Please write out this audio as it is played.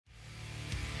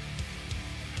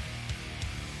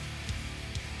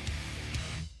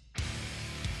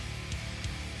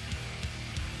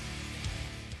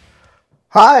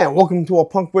Hi, and welcome to A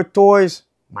Punk with Toys.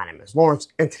 My name is Lawrence,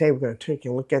 and today we're going to take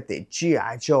a look at the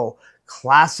G.I. Joe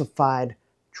Classified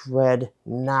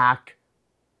Dreadnok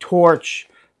torch.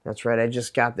 That's right, I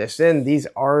just got this in. These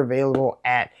are available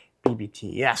at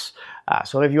BBTS.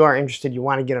 So if you are interested, you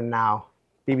want to get them now,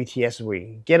 BBTS is where you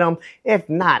can get them. If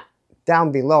not,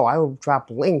 down below, I will drop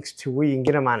links to where you can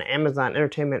get them on Amazon,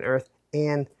 Entertainment Earth,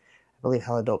 and I believe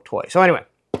Hella Dope Toys. So anyway,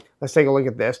 let's take a look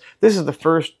at this. This is the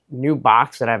first new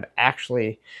box that I've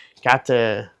actually got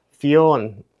to feel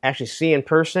and actually see in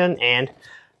person, and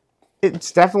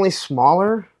it's definitely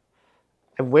smaller.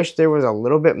 I wish there was a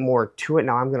little bit more to it.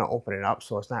 Now I'm going to open it up,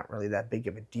 so it's not really that big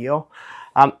of a deal.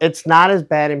 It's not as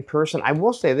bad in person. I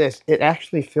will say this, it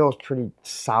actually feels pretty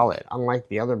solid, unlike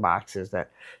the other boxes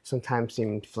that sometimes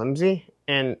seem flimsy,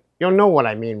 and you'll know what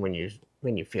I mean when you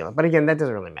feel it. But again, that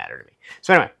doesn't really matter to me.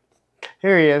 So anyway,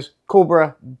 here he is,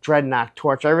 Cobra Dreadnok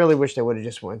torch. I really wish they would have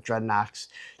just went Dreadnoks,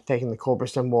 taken the Cobra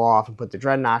symbol off and put the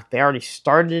Dreadnok. They already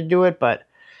started to do it, but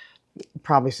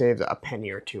probably saved a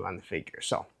penny or two on the figure.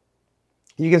 So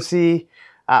you can see,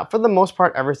 for the most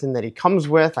part, everything that he comes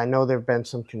with. I know there have been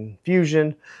some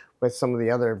confusion with some of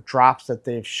the other drops that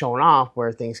they've shown off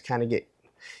where things kind of get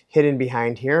hidden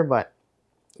behind here, but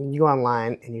you go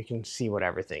online and you can see what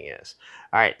everything is.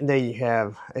 All right, there you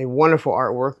have a wonderful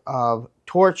artwork of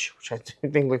Torch, which I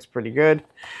think looks pretty good.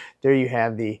 There you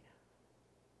have the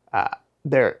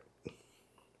their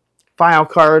file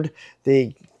card,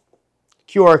 the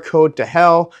QR code to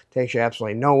hell, takes you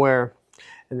absolutely nowhere.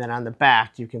 And then on the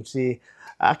back, you can see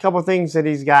a couple things that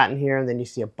he's gotten here, and then you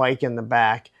see a bike in the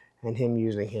back and him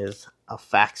using his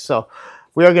effects. So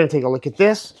we are going to take a look at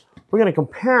this. We're going to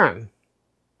compare him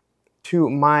to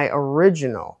my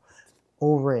original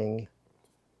O-ring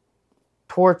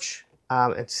torch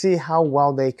and see how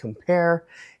well they compare,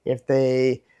 if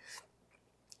they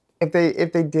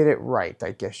did it right,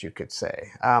 I guess you could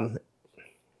say.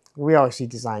 We always see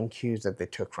design cues that they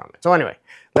took from it. So anyway,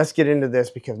 let's get into this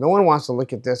because no one wants to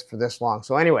look at this for this long.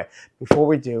 So anyway, before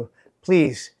we do,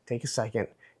 please take a second,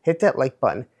 hit that like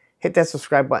button, hit that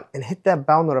subscribe button, and hit that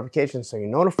bell notification so you're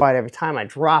notified every time I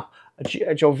drop a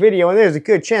G.I. Joe video. And there's a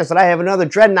good chance that I have another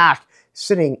Dreadnok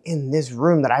sitting in this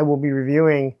room that I will be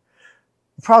reviewing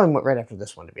probably right after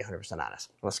this one, to be 100%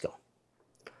 honest. Let's go.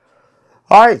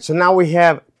 All right, so now we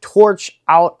have Torch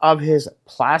out of his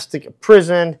plastic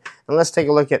prison, and let's take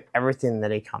a look at everything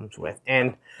that he comes with.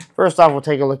 And first off, we'll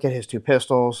take a look at his two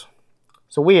pistols.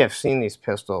 So we have seen these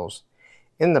pistols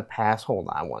in the past. Hold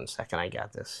on one second, I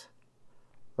got this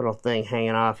little thing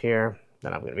hanging off here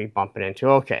that I'm going to be bumping into.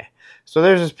 Okay, so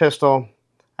there's this pistol.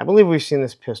 I believe we've seen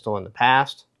this pistol in the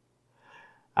past.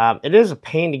 It is a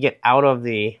pain to get out of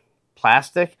the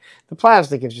plastic. The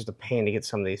plastic is just a pain to get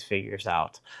some of these figures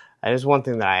out. That is one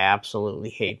thing that I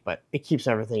absolutely hate, but it keeps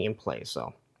everything in place.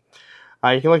 So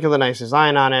you can look at the nice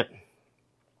design on it.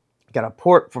 Got a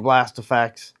port for blast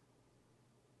effects.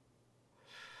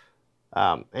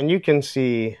 And you can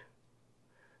see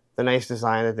the nice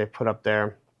design that they put up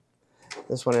there.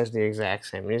 This one is the exact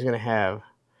same. And he's going to have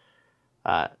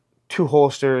two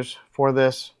holsters for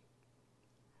this.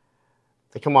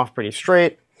 They come off pretty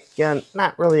straight. Again,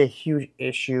 not really a huge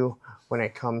issue when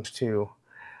it comes to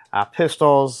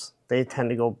pistols. They tend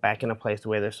to go back into place the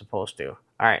way they're supposed to. All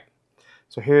right,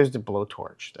 so here's the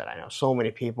blowtorch that I know so many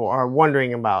people are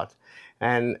wondering about.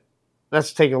 And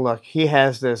let's take a look. He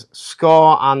has this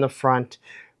skull on the front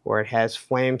where it has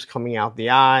flames coming out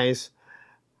the eyes.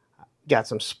 Got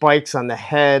some spikes on the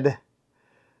head.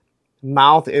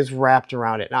 Mouth is wrapped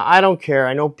around it. Now, I don't care.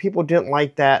 I know people didn't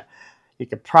like that. You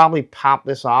could probably pop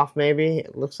this off maybe.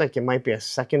 It looks like it might be a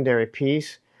secondary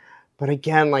piece. But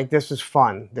again, like, this is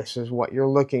fun. This is what you're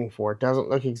looking for. It doesn't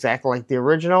look exactly like the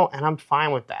original, and I'm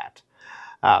fine with that.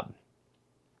 But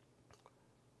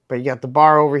you got the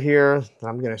bar over here that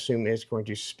I'm going to assume is going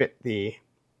to spit the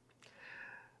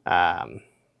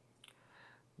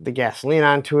gasoline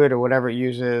onto it or whatever it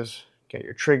uses. Got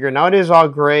your trigger. Now, it is all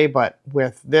gray, but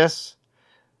with this,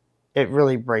 it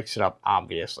really breaks it up,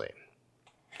 obviously.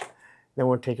 Then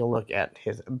we'll take a look at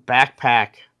his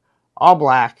backpack, all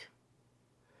black.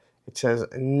 It says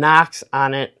Knox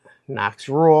on it, Knox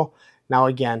rule. Now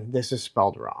again, this is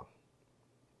spelled wrong.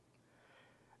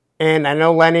 And I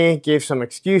know Lenny gave some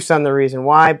excuse on the reason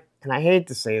why, and I hate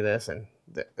to say this, and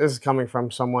this is coming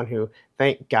from someone who,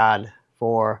 thank God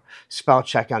for spell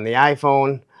check on the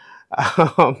iPhone.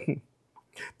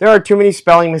 There are too many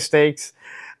spelling mistakes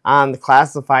on the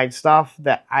classified stuff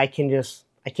that I can't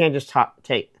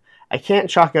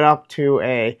chalk it up to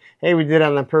a, hey, we did it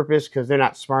on purpose because they're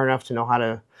not smart enough to know how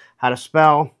to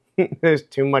spell. There's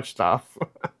too much stuff.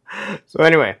 So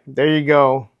anyway, there you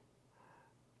go.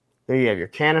 There you have your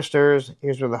canisters.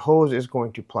 Here's where the hose is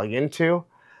going to plug into.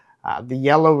 The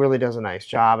yellow really does a nice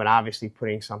job, and obviously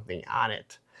putting something on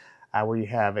it where you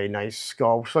have a nice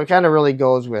skull. So it kind of really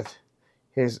goes with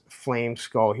his flame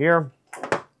skull here.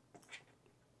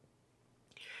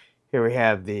 Here we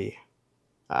have the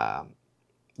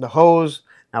hose.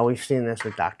 Now we've seen this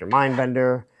with Dr.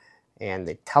 Mindbender and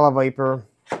the Televiper.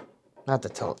 Not the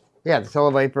the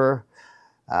Televiper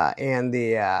and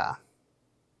the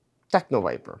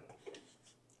Technoviper.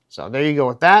 So there you go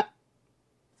with that.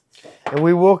 And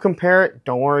we will compare it.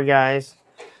 Don't worry, guys.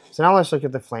 So now let's look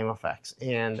at the flame effects.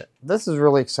 And this is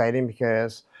really exciting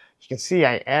because you can see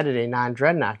I added a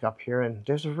non-Dreadnok up here, and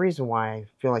there's a reason why I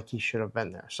feel like he should have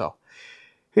been there. So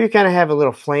here you kind of have a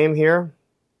little flame here.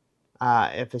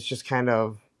 If it's just kind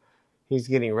of, he's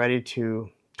getting ready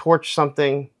to torch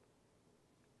something.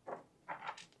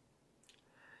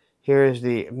 Here is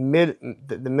the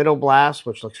middle blast,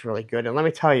 which looks really good. And let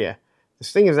me tell you,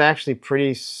 this thing is actually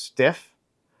pretty stiff.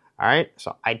 All right,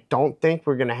 so I don't think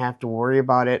we're going to have to worry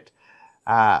about it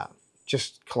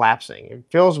just collapsing. It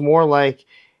feels more like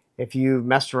if you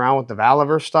messed around with the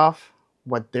Valiver stuff,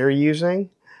 what they're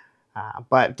using,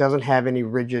 but it doesn't have any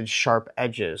rigid, sharp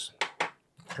edges.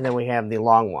 And then we have the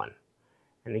long one.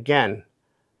 And again,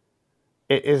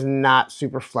 it is not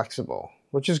super flexible,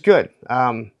 which is good.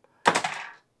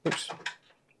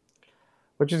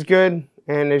 Which is good.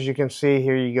 And as you can see,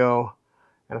 here you go.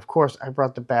 And of course, I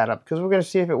brought the bat up because we're going to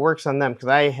see if it works on them, because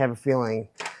I have a feeling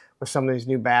with some of these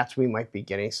new bats, we might be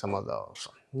getting some of those.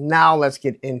 Now let's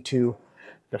get into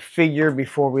the figure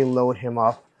before we load him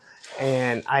up.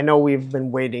 And I know we've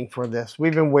been waiting for this.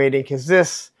 We've been waiting because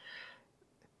this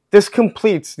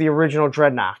completes the original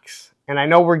Dreadnoks. And I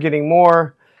know we're getting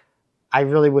more. I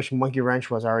really wish Monkey Wrench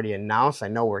was already announced. I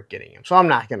know we're getting him, so I'm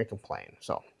not going to complain.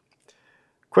 So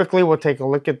quickly, we'll take a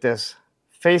look at this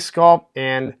face sculpt,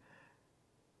 and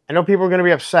I know people are going to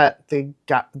be upset the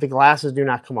glasses do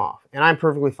not come off, and I'm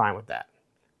perfectly fine with that,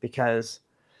 because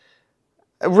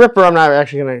Ripper, I'm not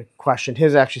actually going to question.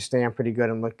 His actually stand pretty good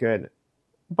and look good.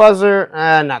 Buzzer,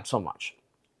 not so much.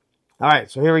 All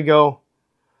right, so here we go.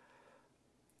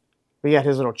 We got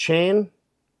his little chain,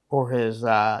 or his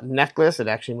necklace. It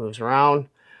actually moves around.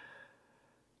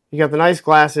 You got the nice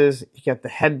glasses. You got the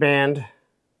headband.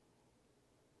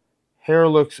 Hair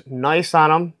looks nice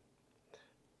on him.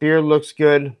 Beard looks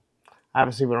good.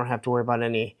 Obviously, we don't have to worry about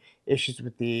any issues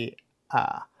with the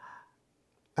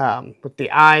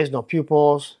eyes. No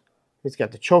pupils. He's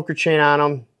got the choker chain on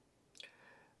him.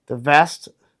 The vest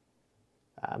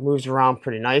moves around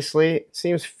pretty nicely. It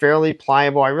seems fairly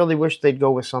pliable. I really wish they'd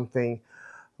go with something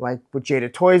like what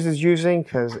Jada Toys is using,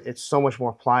 because it's so much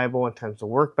more pliable and tends to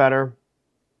work better.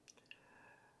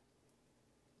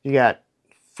 You got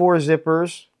 4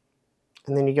 zippers,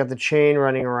 and then you got the chain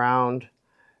running around,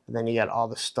 and then you got all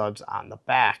the studs on the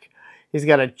back. He's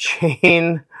got a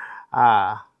chain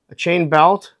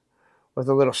belt with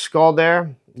a little skull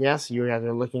there. Yes, you guys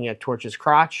are looking at Torch's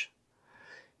crotch.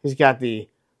 He's got the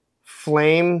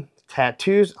flame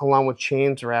tattoos along with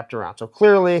chains wrapped around. So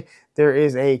clearly there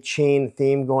is a chain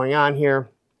theme going on here.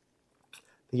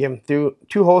 They give him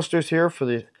 2 holsters here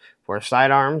for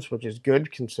sidearms, which is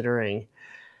good considering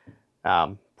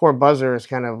poor Buzzer is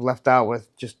kind of left out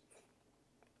with just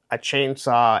a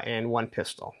chainsaw and 1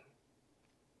 pistol.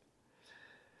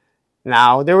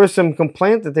 Now, there was some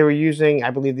complaint that they were using, I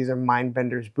believe these are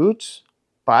Mindbender's boots,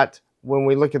 but when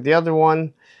we look at the other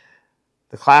one,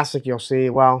 the classic, you'll see,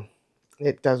 well,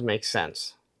 it does make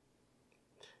sense.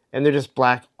 And they're just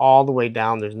black all the way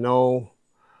down. There's no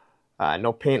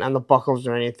paint on the buckles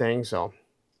or anything. So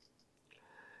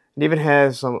it even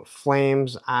has some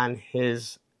flames on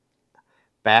his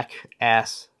back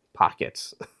ass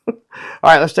pockets. All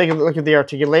right, let's take a look at the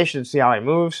articulation and see how he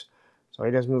moves. So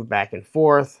he does move back and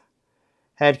forth.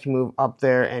 Head can move up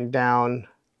there and down.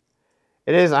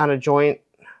 It is on a joint,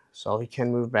 so he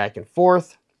can move back and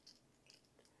forth.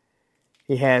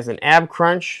 He has an ab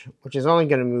crunch, which is only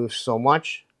going to move so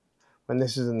much when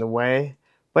this is in the way,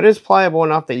 but it's pliable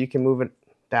enough that you can move it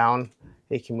down.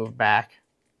 It can move back.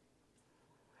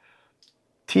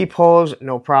 T-pose,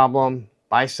 no problem.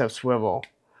 Bicep swivel.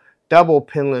 Double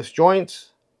pinless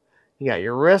joints. You got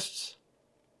your wrists.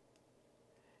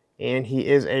 And he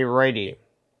is a righty.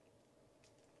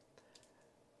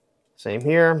 Same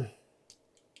here.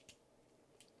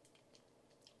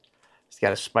 He's got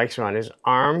his spikes around his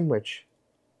arm, which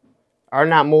are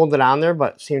not molded on there,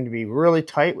 but seem to be really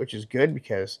tight, which is good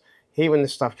because I hate when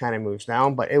this stuff kind of moves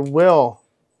down, but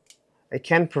it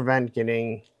can prevent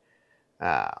getting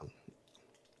a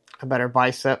better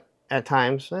bicep at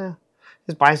times.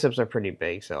 His biceps are pretty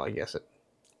big, so I guess it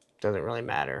doesn't really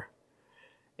matter.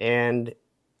 And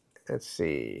let's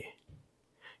see.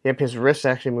 Yep, his wrists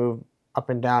actually move up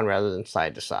and down rather than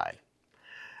side to side.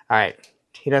 All right,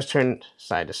 he does turn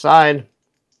side to side.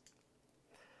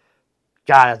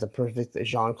 God, that's a perfect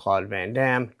Jean-Claude Van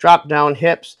Damme. Drop down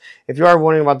hips. If you are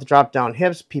wondering about the drop down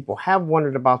hips, people have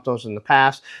wondered about those in the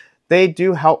past. They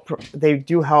do help. They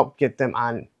do help get them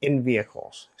on in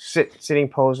vehicles, sitting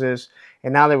poses.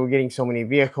 And now that we're getting so many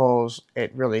vehicles,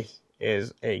 it really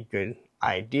is a good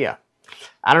idea.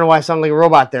 I don't know why I sound like a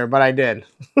robot there, but I did.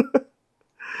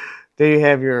 There you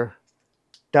have your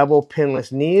double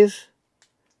pinless knees.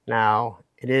 Now,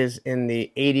 it is in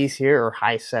the 80s here, or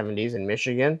high 70s in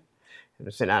Michigan. It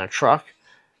was sitting on a truck.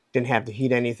 Didn't have to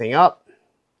heat anything up.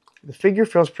 The figure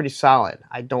feels pretty solid.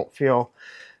 I don't feel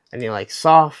any like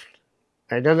soft.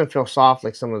 It doesn't feel soft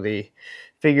like some of the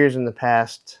figures in the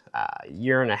past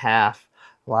year and a half.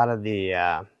 A lot of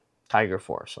the Tiger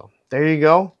Force. So there you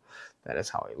go. That is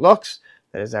how he looks.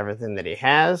 That is everything that he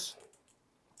has.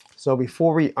 So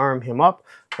before we arm him up,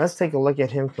 let's take a look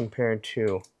at him compared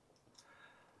to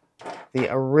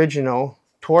the original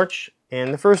Torch.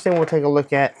 And the first thing we'll take a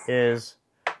look at is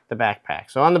the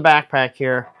backpack. So on the backpack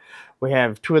here, we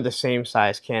have two of the same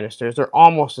size canisters. They're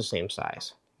almost the same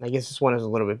size. I guess this one is a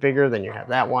little bit bigger than you have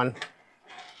that one.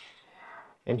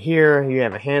 And here you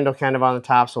have a handle kind of on the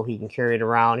top so he can carry it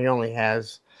around. He only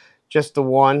has just the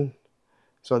one.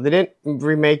 So they didn't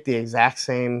remake the exact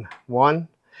same one.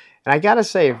 And I gotta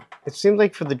say, it seems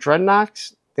like for the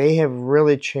Dreadnoks, they have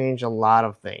really changed a lot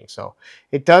of things. So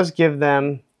it does give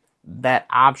them that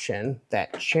option,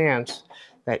 that chance,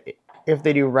 that if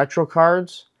they do retro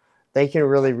cards, they can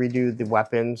really redo the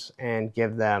weapons and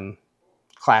give them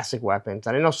classic weapons.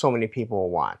 And I know so many people will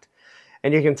want.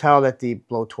 And you can tell that the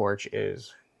blowtorch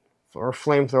is, or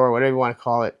flamethrower, whatever you want to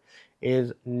call it,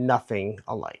 is nothing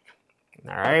alike.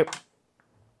 All right.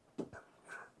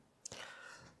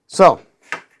 So,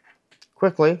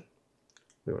 quickly,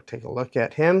 we will take a look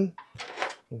at him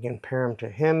and compare him to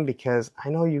him because I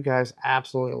know you guys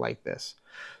absolutely like this.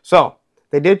 So,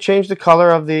 they did change the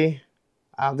color of the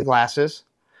glasses.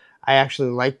 I actually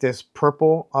like this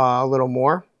purple a little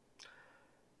more.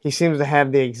 He seems to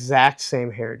have the exact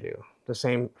same hairdo, the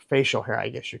same facial hair, I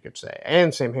guess you could say,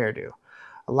 and same hairdo,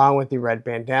 along with the red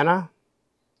bandana.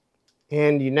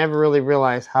 And you never really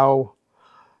realize how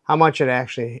much it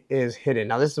actually is hidden.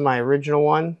 Now, this is my original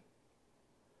one,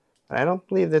 but I don't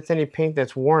believe that's any paint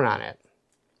that's worn on it.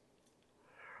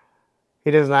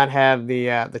 He does not have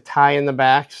the tie in the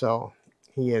back, so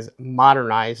he has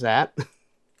modernized that.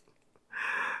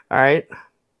 All right.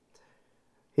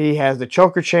 He has the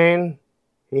choker chain.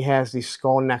 He has the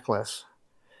skull necklace.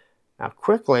 Now,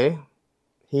 quickly,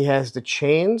 he has the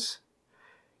chains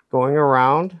going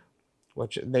around,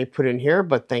 which they put in here,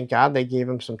 but thank God they gave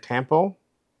him some tampo,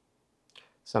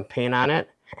 some paint on it.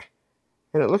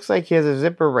 And it looks like he has a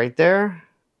zipper right there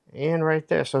and right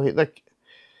there. So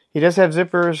he does have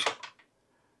zippers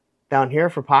down here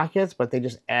for pockets, but they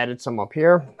just added some up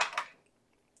here.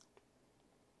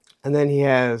 And then he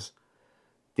has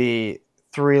the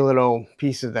three little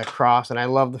pieces that cross, and I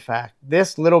love the fact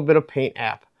this little bit of paint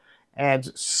app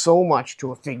adds so much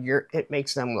to a figure. It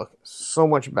makes them look so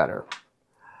much better.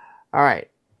 All right,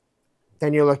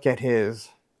 then you look at his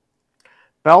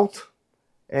belt,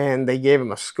 and they gave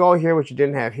him a skull here, which you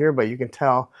didn't have here, but you can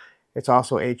tell it's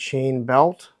also a chain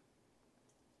belt.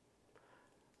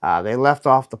 They left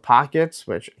off the pockets,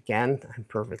 which again, I'm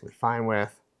perfectly fine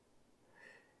with.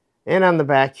 And on the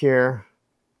back here,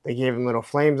 they gave him little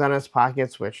flames on his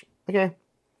pockets, which, okay,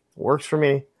 works for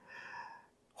me.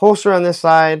 Holster on this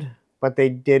side, but they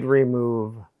did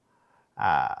remove,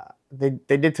 they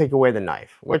did take away the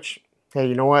knife, which, hey,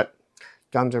 you know what?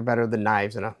 Guns are better than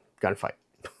knives in a gunfight.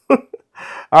 All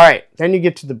right, then you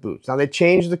get to the boots. Now, they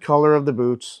changed the color of the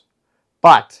boots,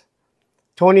 but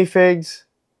Tony's figs,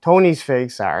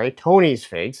 there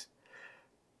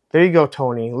you go,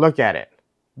 Tony. Look at it.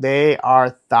 They are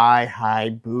thigh-high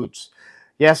boots.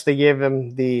 Yes, they gave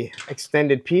him the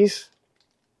extended piece,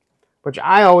 which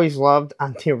I always loved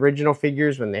on the original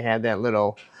figures when they had that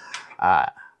little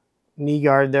knee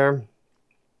guard there,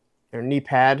 or knee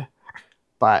pad.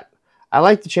 But I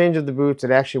like the change of the boots.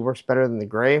 It actually works better than the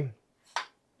gray.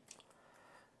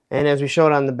 And as we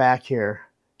showed on the back here,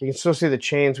 you can still see the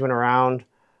chains went around,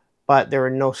 but there were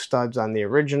no studs on the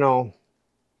original.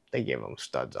 They gave him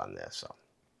studs on this. So,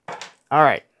 all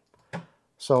right.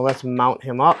 So let's mount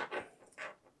him up.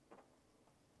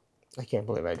 I can't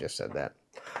believe I just said that.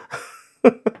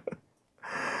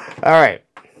 All right.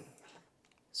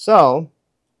 So,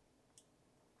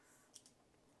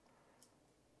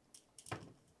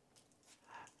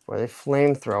 for the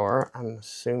flamethrower, I'm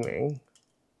assuming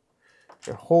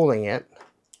you're holding it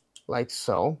like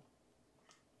so.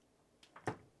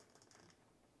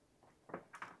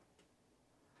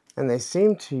 And they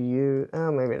seem to use,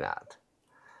 oh, maybe not.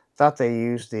 Thought they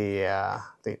used the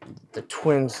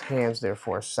twins' hands there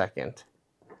for a second.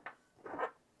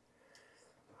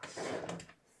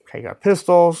 Okay, got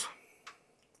pistols.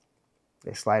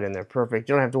 They slide in there perfect.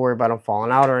 You don't have to worry about them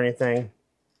falling out or anything.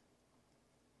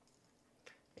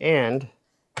 And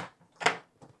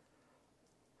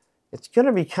it's going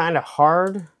to be kind of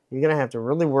hard. You're going to have to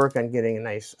really work on getting a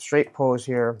nice straight pose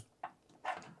here,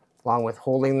 along with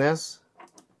holding this.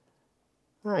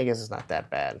 I guess it's not that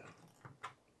bad.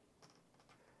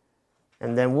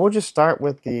 And then we'll just start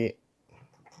with the,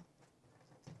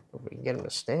 if we can get him to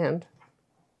stand.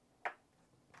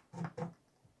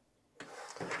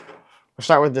 We'll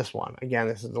start with this one. Again,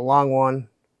 this is the long one.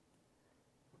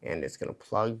 And it's going to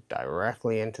plug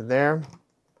directly into there.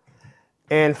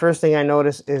 And first thing I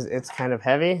notice is it's kind of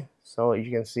heavy. So you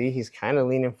can see he's kind of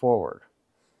leaning forward.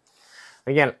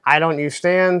 Again, I don't use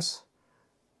stands.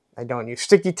 I don't use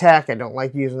sticky tack. I don't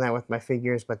like using that with my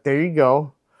figures. But there you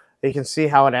go. You can see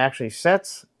how it actually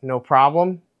sets. No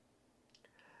problem.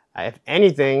 If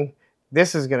anything,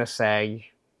 this is going to sag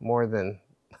more than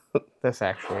this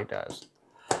actually does.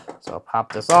 So I'll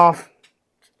pop this off.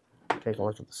 Take a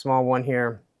look at the small one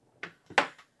here.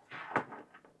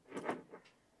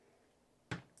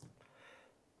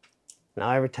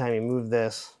 Now every time you move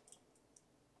this,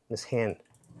 this hand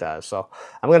does. So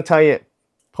I'm going to tell you,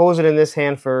 pose it in this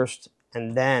hand first,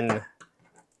 and then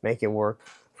make it work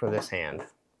for this hand.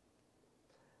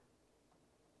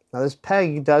 Now this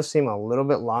peg does seem a little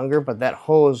bit longer, but that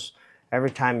hose,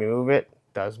 every time you move it,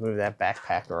 does move that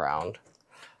backpack around.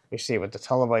 You see it with the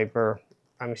Televiper,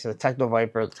 the Techno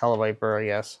Viper, the Televiper, I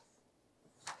guess.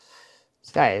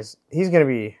 This guy is, he's not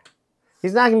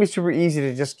going to be super easy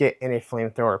to just get in a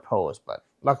flamethrower pose, but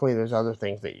luckily there's other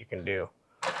things that you can do.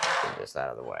 Get this out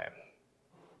of the way.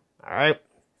 All right.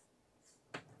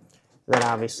 Then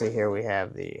obviously here we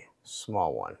have the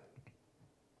small one.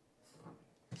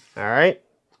 All right.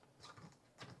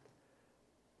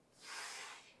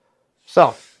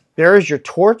 So there is your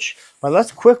torch, but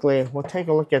we'll take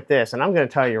a look at this, and I'm going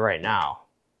to tell you right now,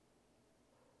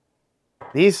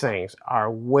 these things are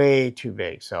way too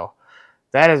big. So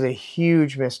that is a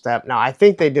huge misstep. Now, I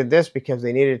think they did this because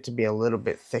they needed it to be a little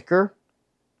bit thicker.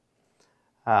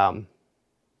 They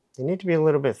need to be a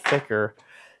little bit thicker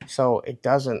so it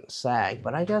doesn't sag.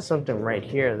 But I got something right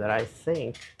here that I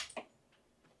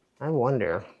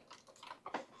wonder.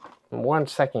 1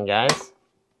 second, guys.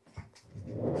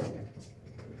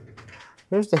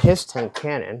 Here's the His-10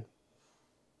 cannon.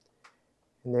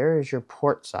 And there is your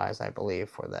port size, I believe,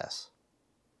 for this.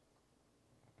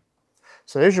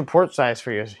 So there's your port size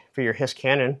for your His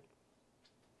cannon.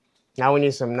 Now we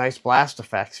need some nice blast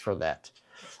effects for that.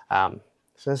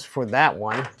 So this is for that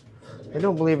one. I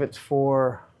don't believe it's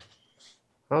for.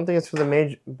 I don't think it's for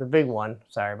the big one.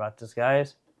 Sorry about this,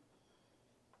 guys.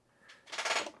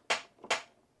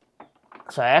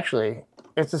 So actually,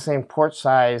 it's the same port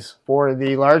size for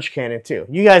the large cannon too.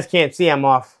 You guys can't see I'm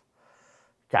off.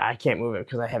 God, I can't move it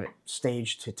because I have it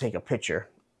staged to take a picture.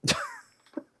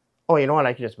 Oh, you know what?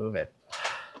 I can just move it.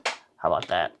 How about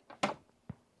that?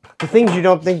 The things you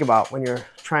don't think about when you're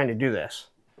trying to do this.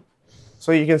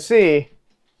 So you can see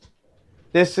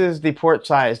this is the port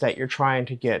size that you're trying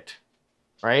to get,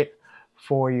 right?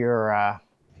 For your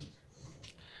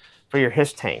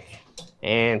His tank,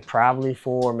 and probably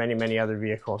for many, many other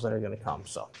vehicles that are going to come.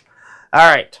 So,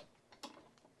 all right.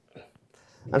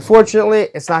 Unfortunately,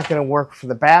 it's not going to work for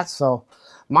the bats. So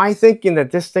my thinking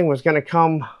that this thing was going to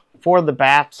come for the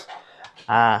bats,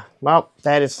 well,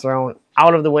 that is thrown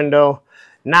out of the window.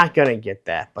 Not going to get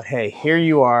that. But hey, here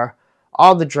you are.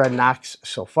 All the Dreadnoks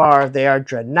so far, they are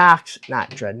Dreadnoks,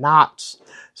 not Dreadnoughts.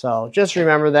 So just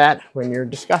remember that when you're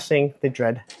discussing the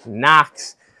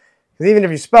Dreadnoks. Because even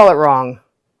if you spell it wrong,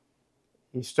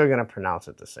 you're still going to pronounce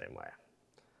it the same way.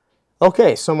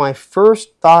 Okay, so my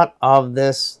first thought of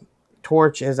this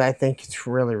torch is I think it's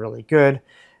really, really good.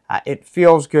 It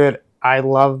feels good. I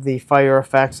love the fire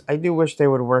effects. I do wish they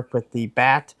would work with the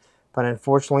bat, but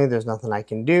unfortunately there's nothing I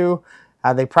can do.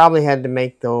 They probably had to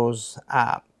make those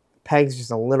pegs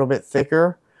just a little bit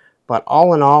thicker, but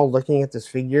all in all, looking at this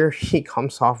figure, he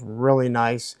comes off really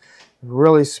nice,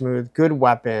 really smooth, good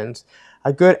weapons,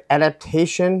 a good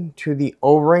adaptation to the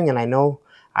O-ring, and I know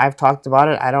I've talked about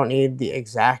it. I don't need the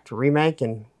exact remake,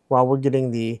 and while we're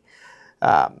getting the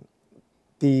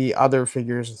other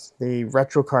figures, the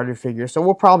retro carded figures, so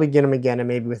we'll probably get them again and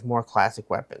maybe with more classic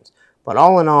weapons. But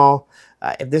all in all,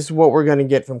 if this is what we're going to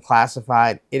get from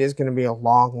Classified, it is going to be a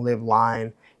long-lived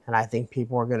line. and I think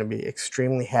people are going to be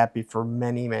extremely happy for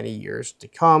many, many years to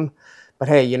come. But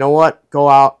hey, you know what? Go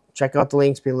out, check out the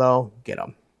links below, get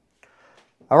them.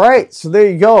 All right, so there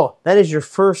you go. That is your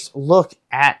first look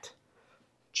at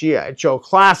G.I. Joe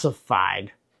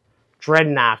Classified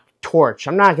Dreadnok Torch.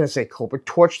 I'm not going to say Cobra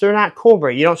Torch. They're not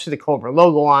Cobra. You don't see the Cobra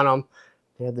logo on them.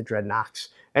 They're the Dreadnoks.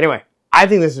 Anyway, I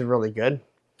think this is really good.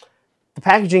 The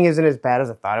packaging isn't as bad as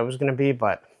I thought it was going to be,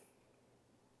 but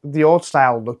the old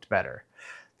style looked better.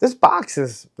 This box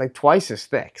is like twice as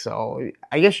thick, so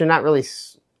I guess you're not really...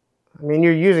 I mean,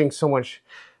 you're using so much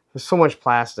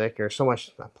plastic, or so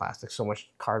much, not plastic, so much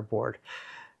cardboard.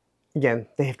 Again,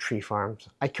 they have tree farms.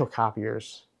 I kill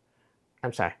copiers.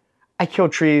 I'm sorry. I kill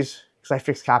trees because I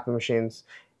fix copy machines,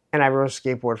 and I rode a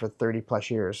skateboard for 30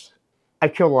 plus years.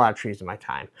 I've killed a lot of trees in my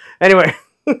time. Anyway,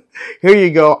 here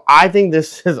you go. I think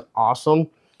this is awesome.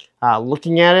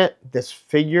 Looking at it, this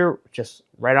figure, just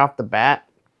right off the bat,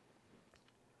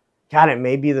 God, it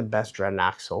may be the best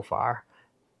Dreadnok so far.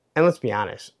 And let's be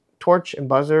honest, Torch and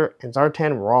Buzzer and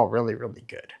Zartan were all really, really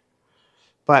good.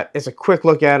 But it's a quick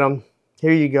look at them.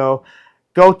 Here you go.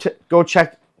 Go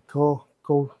check out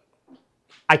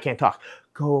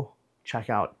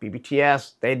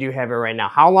BBTS. They do have it right now.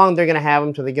 How long they're going to have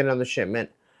them till they get another shipment,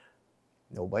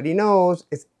 nobody knows.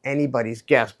 It's anybody's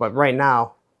guess. But right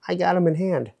now, I got them in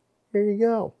hand. Here you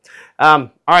go. All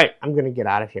right, I'm going to get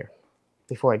out of here.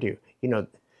 Before I do, you know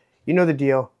the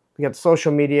deal. We got the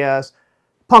social medias.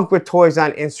 Punk with Toys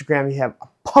on Instagram. You have a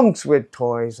Punks with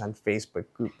Toys on Facebook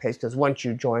group page. Because once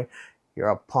you join, you're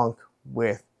a punk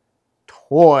with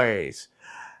toys.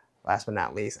 Last but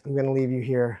not least, I'm going to leave you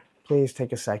here. Please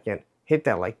take a second. Hit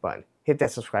that like button. Hit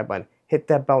that subscribe button. Hit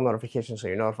that bell notification so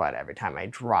you're notified every time I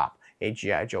drop a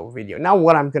G.I. Joe video. Now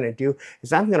what I'm going to do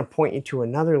is I'm going to point you to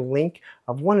another link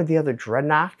of one of the other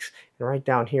Dreadnoks. And right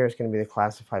down here is going to be the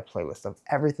classified playlist of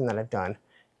everything that I've done.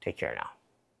 Take care now.